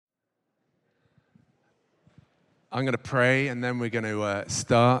I'm going to pray and then we're going to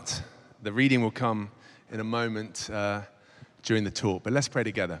start. The reading will come in a moment during the talk, but let's pray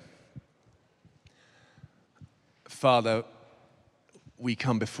together. Father, we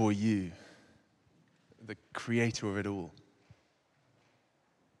come before you, the creator of it all.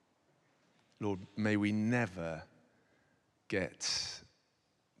 Lord, may we never get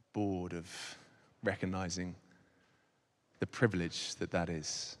bored of recognizing the privilege that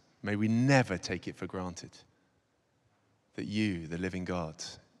is. May we never take it for granted that you, the living God,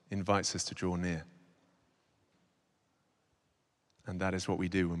 invites us to draw near. And that is what we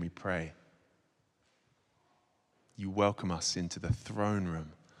do when we pray. You welcome us into the throne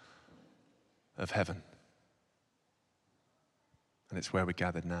room of heaven. And it's where we're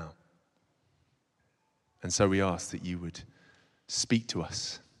gathered now. And so we ask that you would speak to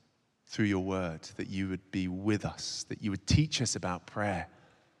us through your word, that you would be with us, that you would teach us about prayer.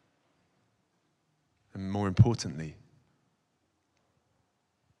 And more importantly,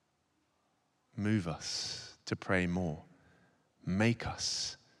 move us to pray more. Make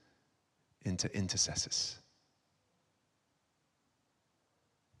us into intercessors.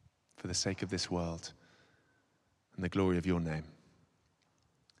 For the sake of this world and the glory of your name.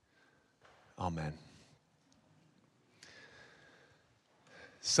 Amen.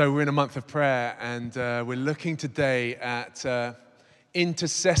 So we're in a month of prayer, and we're looking today at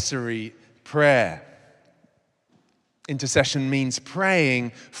intercessory prayer. Intercession means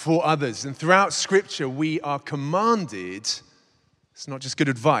praying for others. And throughout Scripture, we are commanded, it's not just good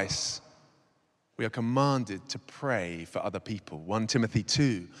advice, we are commanded to pray for other people. 1 Timothy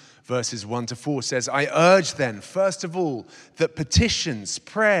 2, verses 1-4 says, I urge then, first of all, that petitions,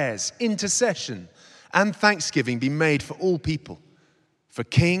 prayers, intercession, and thanksgiving be made for all people, for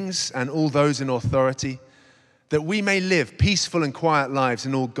kings and all those in authority, that we may live peaceful and quiet lives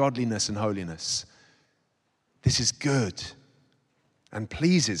in all godliness and holiness. This is good and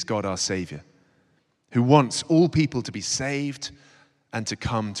pleases God our Savior, who wants all people to be saved and to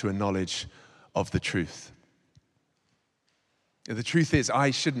come to a knowledge of the truth. The truth is,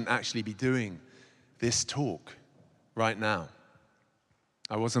 I shouldn't actually be doing this talk right now.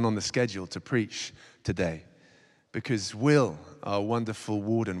 I wasn't on the schedule to preach today because Will, our wonderful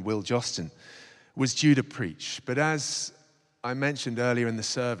warden, Will Joston, was due to preach. But as I mentioned earlier in the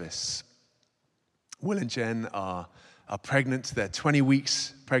service, Will and Jen are pregnant. They're 20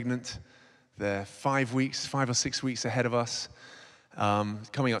 weeks pregnant. They're 5 or 6 weeks ahead of us.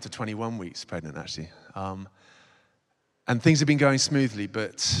 Coming up to 21 weeks pregnant, actually. And things have been going smoothly,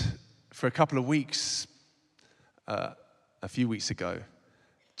 but for a couple of weeks, a few weeks ago,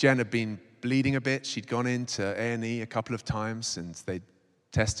 Jen had been bleeding a bit. She'd gone into A&E a couple of times, and they'd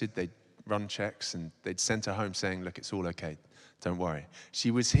tested, they'd run checks, and they'd sent her home saying, look, it's all okay, don't worry. She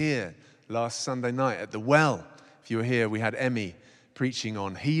was here last Sunday night at the well. If you were here, we had Emmy preaching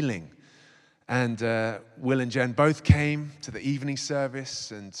on healing. And Will and Jen both came to the evening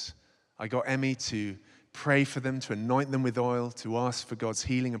service, and I got Emmy to pray for them, to anoint them with oil, to ask for God's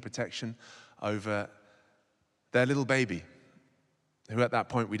healing and protection over their little baby, who at that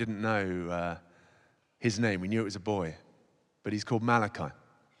point we didn't know his name. We knew it was a boy, but he's called Malachi.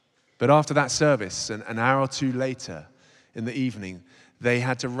 But after that service, an hour or two later in the evening, they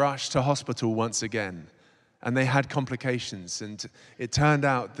had to rush to hospital once again, and they had complications. And it turned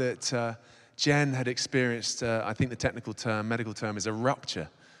out that Jen had experienced, I think the medical term is a rupture,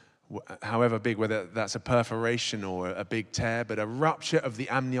 however big, whether that's a perforation or a big tear, but a rupture of the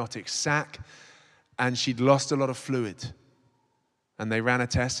amniotic sac, and she'd lost a lot of fluid. And they ran a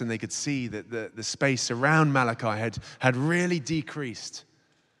test, and they could see that the space around Malachi had really decreased.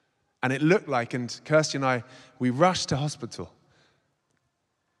 And it looked like, and Kirsty and I, we rushed to hospital.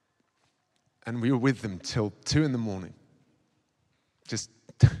 And we were with them till 2 a.m, just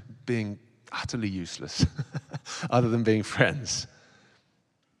being utterly useless, other than being friends.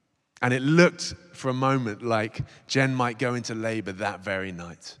 And it looked for a moment like Jen might go into labor that very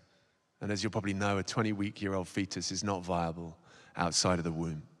night. And as you'll probably know, a 20-week-old fetus is not viable outside of the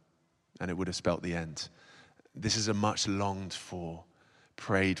womb. And it would have spelt the end. This is a much longed for,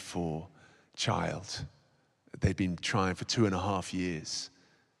 prayed for child. They've been trying for 2.5 years.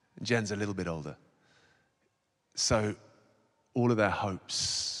 Jen's a little bit older. So all of their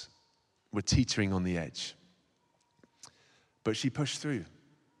hopes were teetering on the edge. But she pushed through.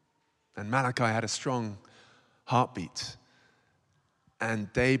 And Malachi had a strong heartbeat.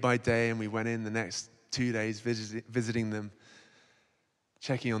 And day by day, and we went in the next 2 days visiting them,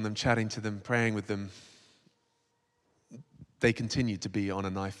 checking on them, chatting to them, praying with them. They continued to be on a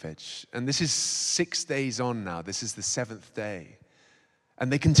knife edge. And this is 6 days on now. This is the 7th day.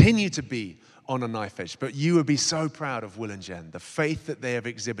 And they continue to be on a knife edge. But you would be so proud of Will and Jen, the faith that they have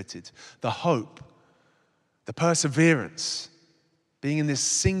exhibited, the hope, the perseverance, being in this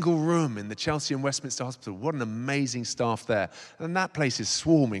single room in the Chelsea and Westminster Hospital. What an amazing staff there. And that place is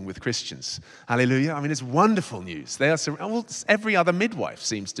swarming with Christians. Hallelujah. I mean, it's wonderful news. They are, well, every other midwife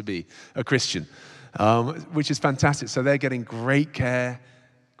seems to be a Christian, which is fantastic. So they're getting great care,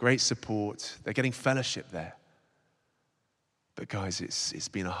 great support. They're getting fellowship there. But guys, it's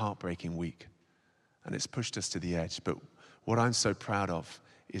been a heartbreaking week, and it's pushed us to the edge. But what I'm so proud of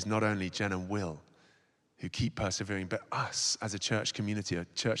is not only Jen and Will, who keep persevering, but us as a church community, a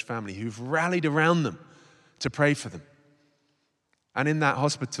church family, who've rallied around them to pray for them. And in that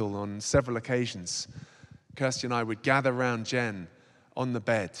hospital, on several occasions, Kirsty and I would gather around Jen on the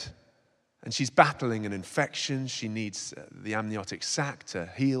bed, and she's battling an infection. She needs the amniotic sac to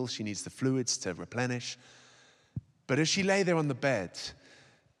heal. She needs the fluids to replenish. But as she lay there on the bed,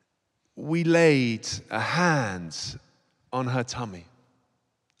 we laid a hand on her tummy,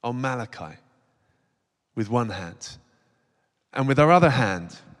 on Malachi, with one hand. And with our other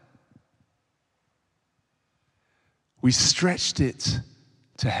hand, we stretched it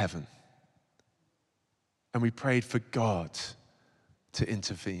to heaven. And we prayed for God to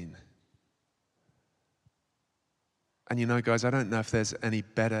intervene. And you know, guys, I don't know if there's any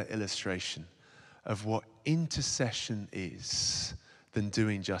better illustration of what intercession is than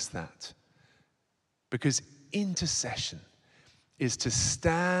doing just that. Because intercession is to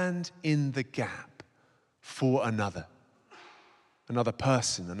stand in the gap for another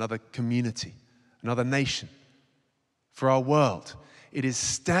person, another community, another nation, for our world. It is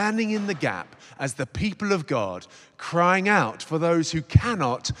standing in the gap as the people of God, crying out for those who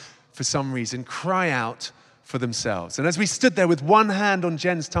cannot, for some reason, cry out for themselves. And as we stood there with one hand on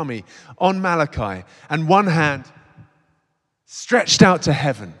Jen's tummy, on Malachi, and one hand stretched out to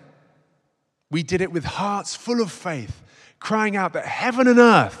heaven, we did it with hearts full of faith, crying out that heaven and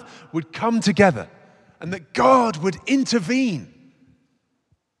earth would come together and that God would intervene.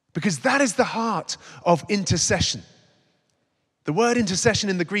 Because that is the heart of intercession. The word intercession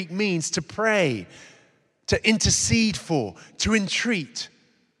in the Greek means to pray, to intercede for, to entreat,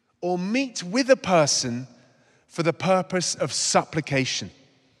 or meet with a person for the purpose of supplication.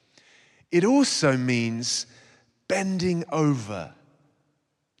 It also means bending over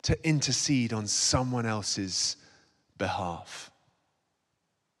to intercede on someone else's behalf.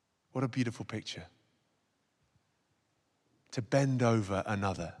 What a beautiful picture. To bend over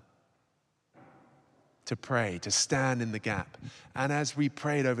another, to pray, to stand in the gap. And as we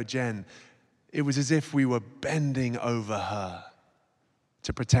prayed over Jen, it was as if we were bending over her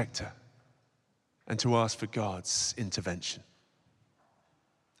to protect her and to ask for God's intervention.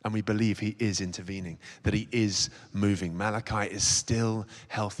 And we believe he is intervening, that he is moving. Malachi is still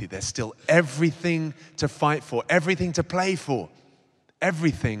healthy. There's still everything to fight for, everything to play for,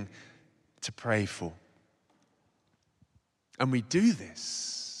 everything to pray for. And we do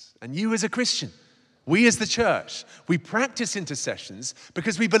this. And you as a Christian, we as the church, we practice intercessions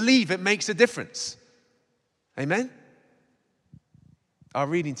because we believe it makes a difference. Amen? Our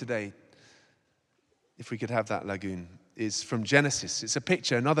reading today, if we could have that, Lagoon, is from Genesis. It's a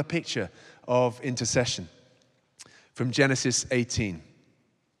picture, another picture of intercession. From Genesis 18.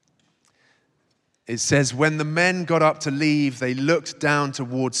 It says, when the men got up to leave, they looked down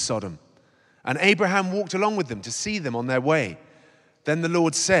towards Sodom. And Abraham walked along with them to see them on their way. Then the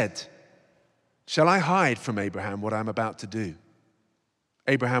Lord said, shall I hide from Abraham what I'm about to do?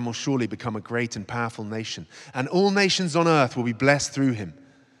 Abraham will surely become a great and powerful nation, and all nations on earth will be blessed through him.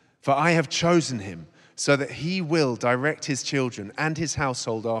 For I have chosen him so that he will direct his children and his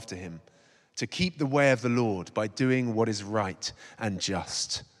household after him to keep the way of the Lord by doing what is right and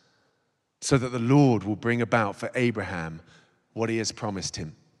just, so that the Lord will bring about for Abraham what he has promised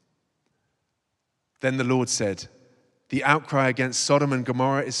him. Then the Lord said, the outcry against Sodom and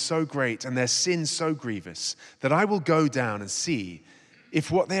Gomorrah is so great and their sin so grievous that I will go down and see if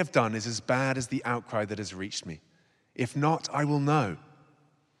what they have done is as bad as the outcry that has reached me. If not, I will know.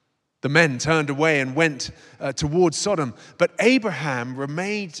 The men turned away and went towards Sodom, but Abraham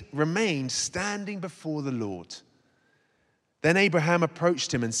remained standing before the Lord. Then Abraham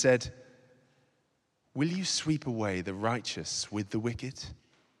approached him and said, will you sweep away the righteous with the wicked?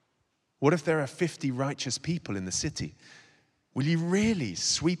 What if there are 50 righteous people in the city? Will you really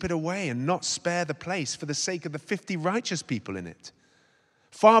sweep it away and not spare the place for the sake of the 50 righteous people in it?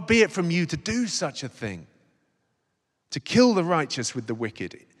 Far be it from you to do such a thing, to kill the righteous with the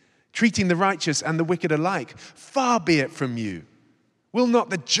wicked, treating the righteous and the wicked alike. Far be it from you. Will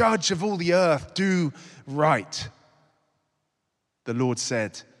not the judge of all the earth do right? The Lord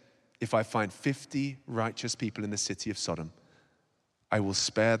said, if I find 50 righteous people in the city of Sodom, I will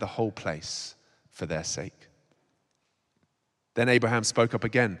spare the whole place for their sake. Then Abraham spoke up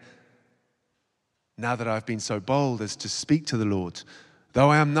again. Now that I've been so bold as to speak to the Lord, though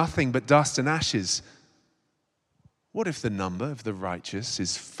I am nothing but dust and ashes, what if the number of the righteous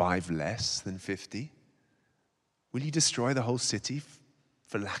is 5 less than 50? Will you destroy the whole city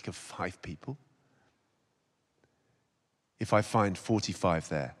for lack of 5 people? If I find 45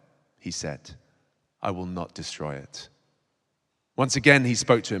 there, he said, I will not destroy it. Once again, he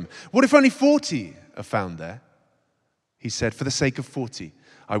spoke to him. What if only 40 are found there? He said, for the sake of 40,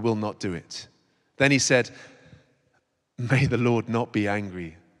 I will not do it. Then he said, may the Lord not be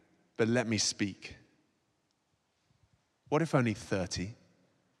angry, but let me speak. What if only 30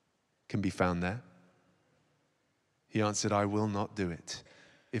 can be found there? He answered, I will not do it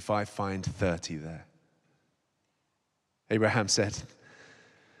if I find 30 there. Abraham said,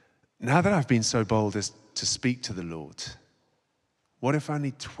 now that I've been so bold as to speak to the Lord, what if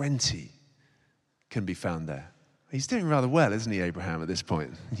only 20 can be found there? He's doing rather well, isn't he, Abraham, at this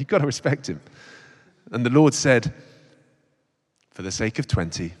point? You've got to respect him. And the Lord said, for the sake of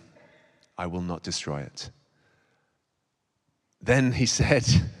 20, I will not destroy it. Then he said,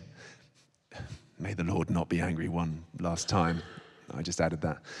 may the Lord not be angry one last time. I just added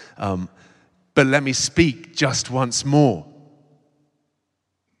that. But let me speak just once more.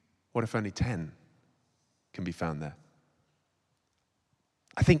 What if only 10 can be found there?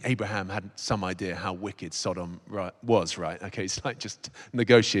 I think Abraham had some idea how wicked Sodom was, right? Okay, it's like just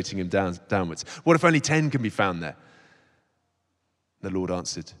negotiating him downwards. What if only 10 can be found there? The Lord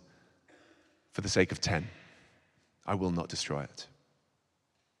answered, for the sake of 10, I will not destroy it.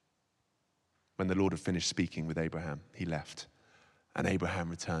 When the Lord had finished speaking with Abraham, he left, and Abraham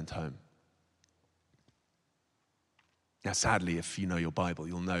returned home. Now, sadly, if you know your Bible,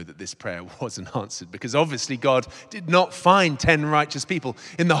 you'll know that this prayer wasn't answered because obviously God did not find 10 righteous people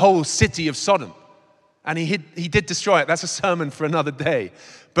in the whole city of Sodom. And he did destroy it. That's a sermon for another day.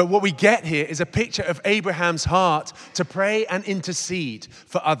 But what we get here is a picture of Abraham's heart to pray and intercede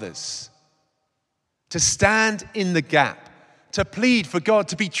for others, to stand in the gap, to plead for God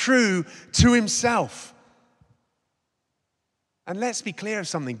to be true to himself. And let's be clear of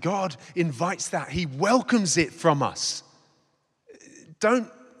something. God invites that. He welcomes it from us.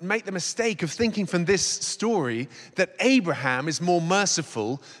 Don't make the mistake of thinking from this story that Abraham is more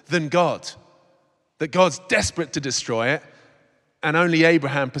merciful than God, that God's desperate to destroy it, and only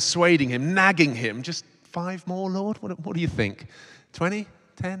Abraham persuading him, nagging him, just 5 more, Lord? What do you think? 20?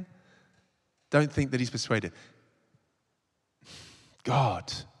 10? Don't think that he's persuaded.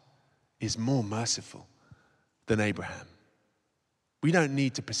 God is more merciful than Abraham. We don't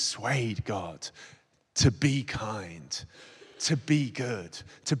need to persuade God to be kind, to be good,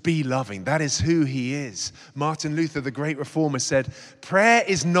 to be loving. That is who he is. Martin Luther, the great reformer, said, prayer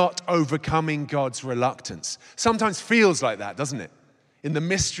is not overcoming God's reluctance. Sometimes feels like that, doesn't it? In the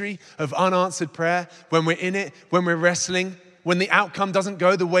mystery of unanswered prayer, when we're in it, when we're wrestling, when the outcome doesn't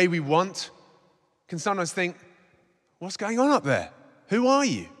go the way we want, can sometimes think, what's going on up there? Who are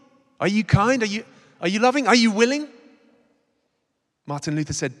you? Are you kind? Are you loving? Are you willing? Martin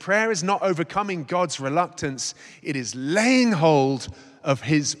Luther said, prayer is not overcoming God's reluctance. It is laying hold of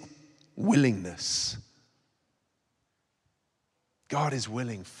his willingness. God is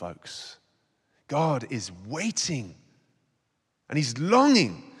willing, folks. God is waiting. And he's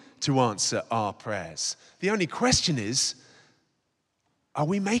longing to answer our prayers. The only question is, are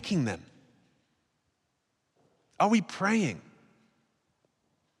we making them? Are we praying?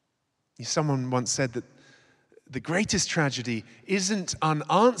 Someone once said that the greatest tragedy isn't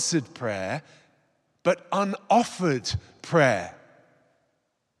unanswered prayer, but unoffered prayer.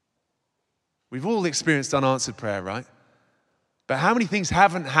 We've all experienced unanswered prayer, right? But how many things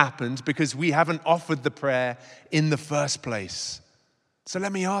haven't happened because we haven't offered the prayer in the first place? So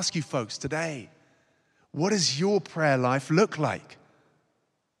let me ask you folks today, what does your prayer life look like?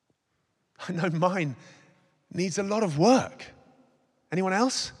 I know mine needs a lot of work. Anyone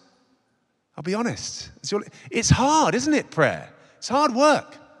else? I'll be honest. It's hard, isn't it, prayer? It's hard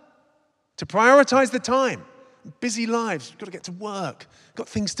work to prioritize the time. Busy lives, we've got to get to work, got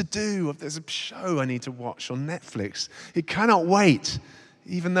things to do. There's a show I need to watch on Netflix. It cannot wait,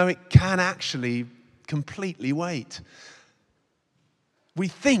 even though it can actually completely wait. We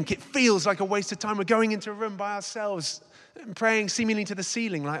think it feels like a waste of time. We're going into a room by ourselves and praying seemingly to the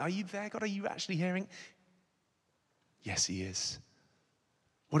ceiling. Like, are you there, God? Are you actually hearing? Yes, he is.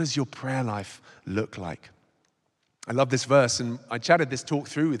 What does your prayer life look like? I love this verse, and I chatted this talk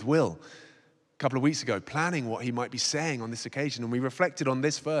through with Will couple of weeks ago, planning what he might be saying on this occasion, and we reflected on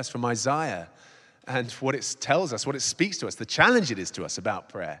this verse from Isaiah and what it tells us, what it speaks to us, the challenge it is to us about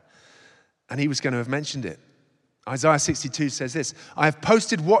prayer. And he was going to have mentioned it. Isaiah 62 says this, I have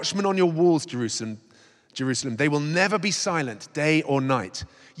posted watchmen on your walls, Jerusalem. They will never be silent day or night.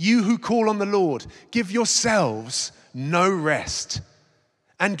 You who call on the Lord, give yourselves no rest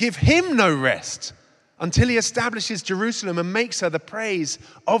and give him no rest until he establishes Jerusalem and makes her the praise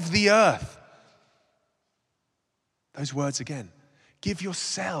of the earth. Those words again. Give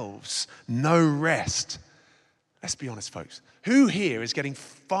yourselves no rest. Let's be honest, folks. Who here is getting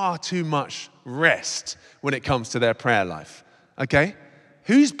far too much rest when it comes to their prayer life? Okay?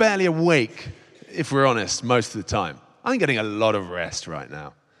 Who's barely awake, if we're honest, most of the time? I'm getting a lot of rest right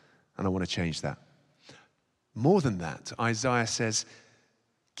now, and I want to change that. More than that, Isaiah says,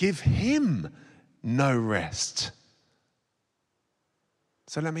 give him no rest.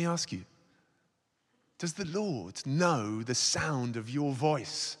 So let me ask you, does the Lord know the sound of your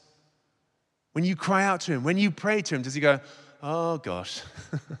voice? When you cry out to him, when you pray to him, does he go, oh gosh,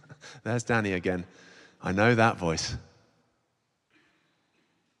 there's Danny again. I know that voice.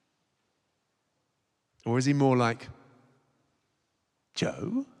 Or is he more like,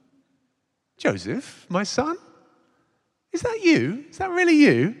 Joseph, my son? Is that you? Is that really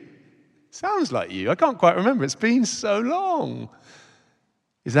you? Sounds like you. I can't quite remember. It's been so long.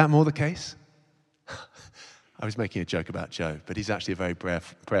 Is that more the case? I was making a joke about Joe, but he's actually a very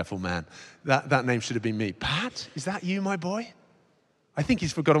prayerful man. That name should have been me. Pat, is that you, my boy? I think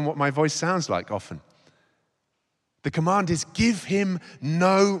he's forgotten what my voice sounds like often. The command is give him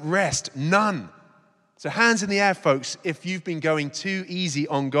no rest, none. So hands in the air, folks, if you've been going too easy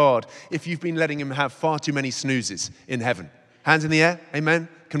on God, if you've been letting him have far too many snoozes in heaven. Hands in the air, amen.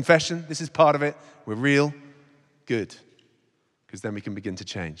 Confession, this is part of it. We're real, good, because then we can begin to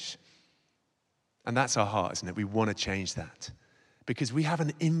change. And that's our heart, isn't it? We want to change that because we have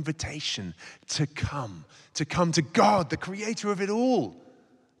an invitation to come to God, the creator of it all,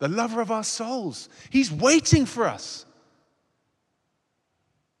 the lover of our souls. He's waiting for us.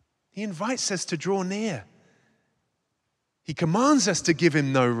 He invites us to draw near. He commands us to give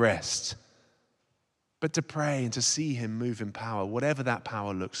him no rest, but to pray and to see him move in power, whatever that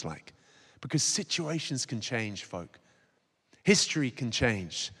power looks like. Because situations can change, folk. History can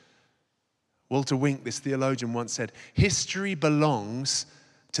change. Walter Wink, this theologian, once said, history belongs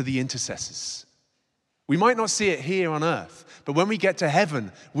to the intercessors. We might not see it here on earth, but when we get to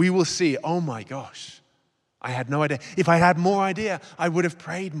heaven, we will see, oh my gosh, I had no idea. If I had more idea, I would have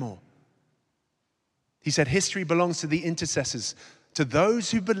prayed more. He said, history belongs to the intercessors, to those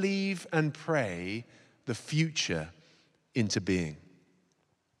who believe and pray the future into being.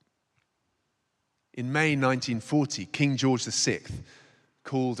 In May 1940, King George VI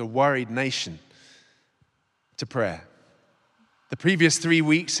called a worried nation to prayer. The previous 3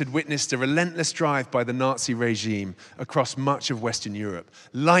 weeks had witnessed a relentless drive by the Nazi regime across much of Western Europe.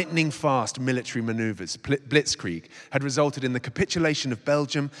 Lightning-fast military maneuvers, blitzkrieg, had resulted in the capitulation of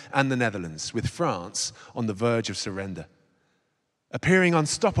Belgium and the Netherlands, with France on the verge of surrender. Appearing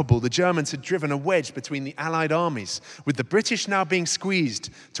unstoppable, the Germans had driven a wedge between the Allied armies, with the British now being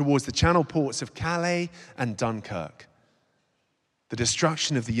squeezed towards the channel ports of Calais and Dunkirk. The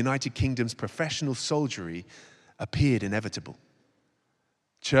destruction of the United Kingdom's professional soldiery appeared inevitable.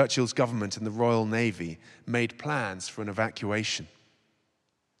 Churchill's government and the Royal Navy made plans for an evacuation.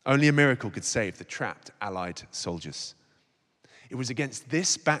 Only a miracle could save the trapped Allied soldiers. It was against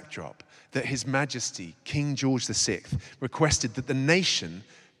this backdrop that His Majesty, King George VI, requested that the nation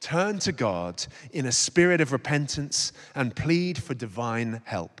turn to God in a spirit of repentance and plead for divine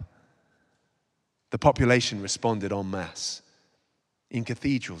help. The population responded en masse. In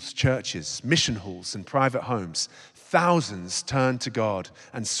cathedrals, churches, mission halls, and private homes, thousands turned to God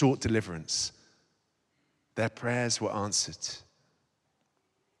and sought deliverance. Their prayers were answered.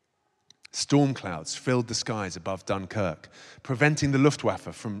 Storm clouds filled the skies above Dunkirk, preventing the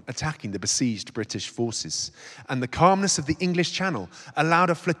Luftwaffe from attacking the besieged British forces. And the calmness of the English Channel allowed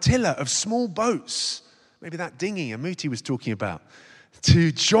a flotilla of small boats, maybe that dinghy Amuti was talking about,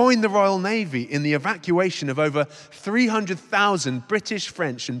 to join the Royal Navy in the evacuation of over 300,000 British,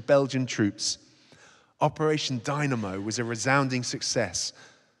 French, and Belgian troops. Operation Dynamo was a resounding success.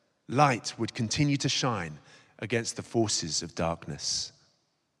 Light would continue to shine against the forces of darkness.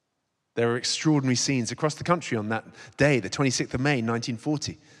 There were extraordinary scenes across the country on that day, the 26th of May,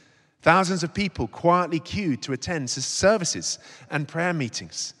 1940. Thousands of people quietly queued to attend services and prayer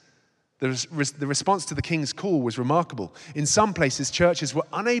meetings. The response to the king's call was remarkable. In some places, churches were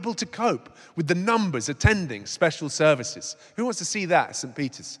unable to cope with the numbers attending special services. Who wants to see that at St.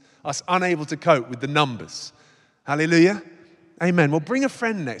 Peter's? Us unable to cope with the numbers. Hallelujah. Amen. Well, bring a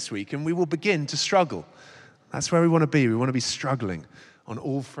friend next week and we will begin to struggle. That's where we want to be. We want to be struggling on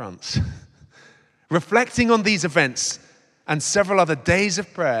all fronts. Reflecting on these events and several other days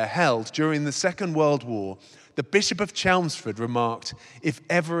of prayer held during the Second World War, the Bishop of Chelmsford remarked, if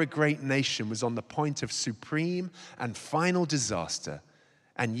ever a great nation was on the point of supreme and final disaster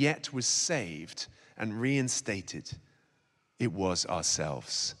and yet was saved and reinstated, it was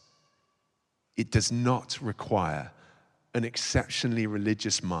ourselves. It does not require an exceptionally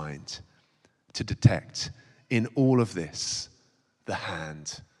religious mind to detect in all of this the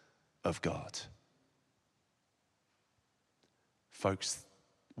hand of God. Folks,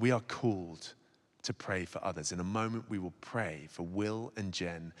 we are called to pray for others. In a moment, we will pray for Will and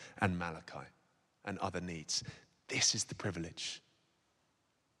Jen and Malachi and other needs. This is the privilege.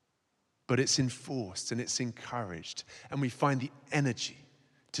 But it's enforced and it's encouraged, and we find the energy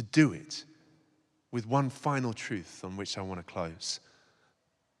to do it with one final truth on which I want to close.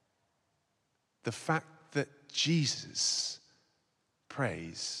 The fact that Jesus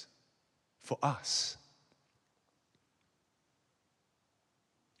prays for us.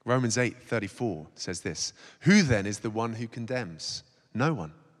 Romans 8:34 says this, who then is the one who condemns? No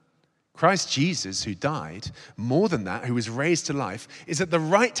one. Christ Jesus, who died, more than that, who was raised to life, is at the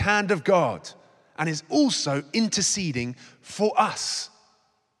right hand of God and is also interceding for us.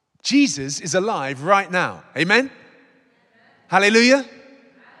 Jesus is alive right now. Amen? Hallelujah?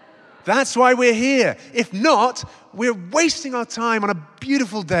 That's why we're here. If not, we're wasting our time on a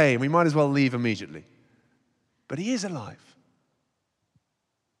beautiful day and we might as well leave immediately. But he is alive.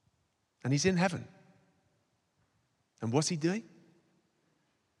 And he's in heaven. And what's he doing?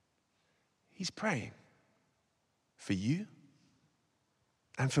 He's praying for you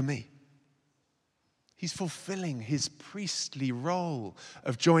and for me. He's fulfilling his priestly role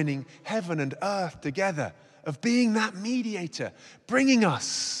of joining heaven and earth together, of being that mediator, bringing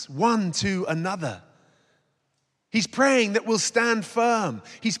us one to another. He's praying that we'll stand firm.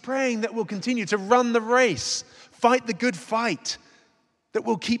 He's praying that we'll continue to run the race, fight the good fight, that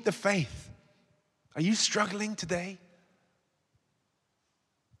we'll keep the faith. Are you struggling today?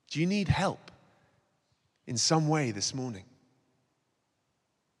 Do you need help in some way this morning?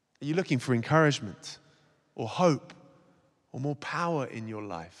 Are you looking for encouragement or hope or more power in your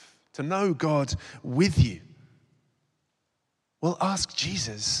life to know God with you? Well, ask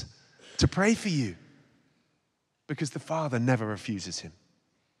Jesus to pray for you because the Father never refuses him.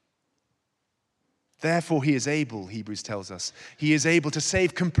 Therefore, he is able, Hebrews tells us, he is able to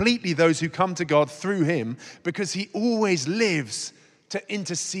save completely those who come to God through him because he always lives to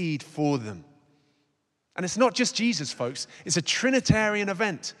intercede for them. And it's not just Jesus, folks. It's a Trinitarian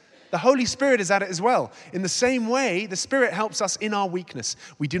event. The Holy Spirit is at it as well. In the same way, the Spirit helps us in our weakness.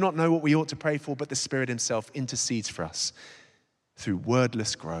 We do not know what we ought to pray for, but the Spirit himself intercedes for us through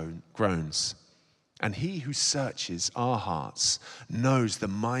wordless groans. And he who searches our hearts knows the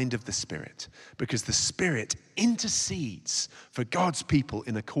mind of the Spirit, because the Spirit intercedes for God's people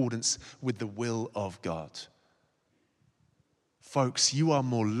in accordance with the will of God. Folks, you are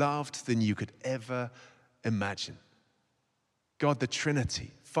more loved than you could ever imagine. God, the Trinity,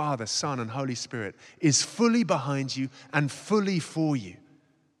 Father, Son, and Holy Spirit, is fully behind you and fully for you.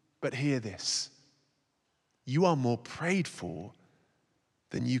 But hear this, you are more prayed for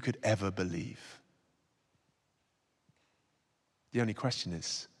than you could ever believe. The only question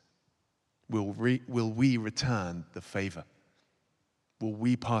is, will we return the favor? Will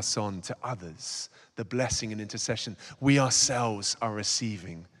we pass on to others the blessing and intercession we ourselves are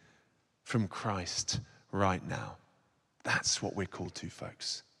receiving from Christ right now? That's what we're called to,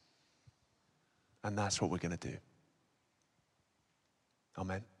 folks. And that's what we're going to do.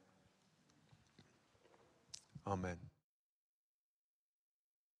 Amen. Amen.